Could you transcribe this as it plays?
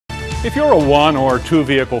If you're a one or two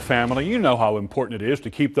vehicle family, you know how important it is to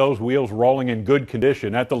keep those wheels rolling in good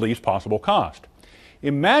condition at the least possible cost.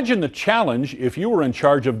 Imagine the challenge if you were in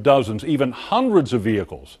charge of dozens, even hundreds of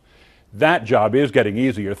vehicles. That job is getting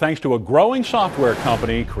easier thanks to a growing software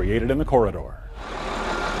company created in the corridor.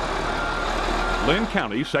 Linn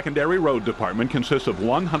County's Secondary Road Department consists of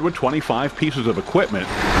 125 pieces of equipment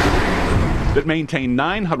that maintain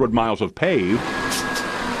 900 miles of paved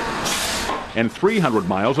and 300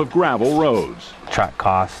 miles of gravel roads. Track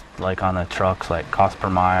cost, like on the trucks, like cost per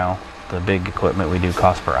mile. The big equipment we do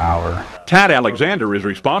cost per hour. Tad Alexander is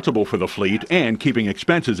responsible for the fleet and keeping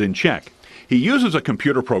expenses in check. He uses a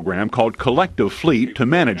computer program called Collective Fleet to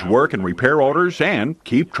manage work and repair orders and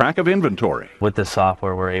keep track of inventory. With this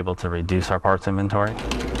software, we're able to reduce our parts inventory.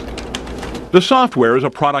 The software is a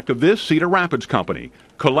product of this Cedar Rapids company.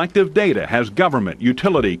 Collective Data has government,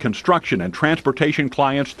 utility, construction, and transportation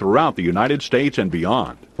clients throughout the United States and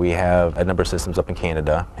beyond. We have a number of systems up in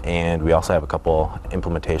Canada, and we also have a couple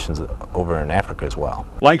implementations over in Africa as well.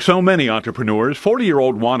 Like so many entrepreneurs,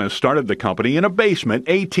 40-year-old Juanes started the company in a basement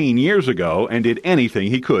 18 years ago and did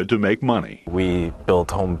anything he could to make money. We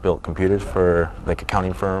built home-built computers for like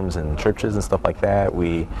accounting firms and churches and stuff like that.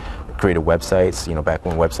 We created websites, back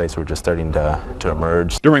when websites were just starting to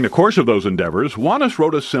emerge. During the course of those endeavors, Juanes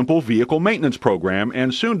wrote a simple vehicle maintenance program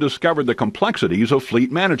and soon discovered the complexities of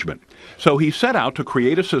fleet management. So he set out to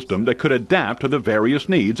create a system that could adapt to the various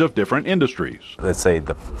needs of different industries. Let's say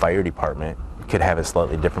the fire department could have a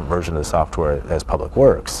slightly different version of the software as Public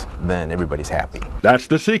Works, then everybody's happy. That's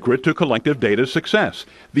the secret to Collective Data's success,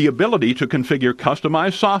 the ability to configure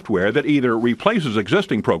customized software that either replaces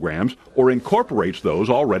existing programs or incorporates those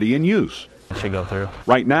already in use. It should go through.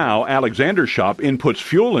 Right now, Alexander's shop inputs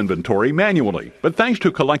fuel inventory manually, but thanks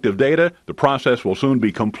to Collective Data, the process will soon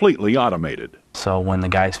be completely automated. So when the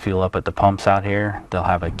guys fuel up at the pumps out here, they'll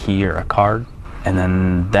have a key or a card, and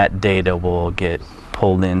then that data will get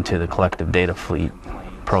pulled into the Collective Data fleet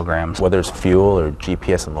programs. Whether it's fuel or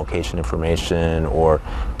GPS and location information or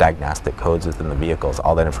diagnostic codes within the vehicles,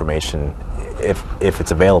 all that information, if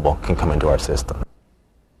it's available, can come into our system.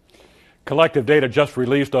 Collective Data just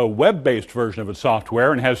released a web-based version of its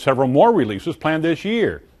software and has several more releases planned this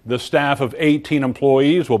year. The staff of 18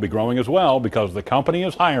 employees will be growing as well because the company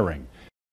is hiring.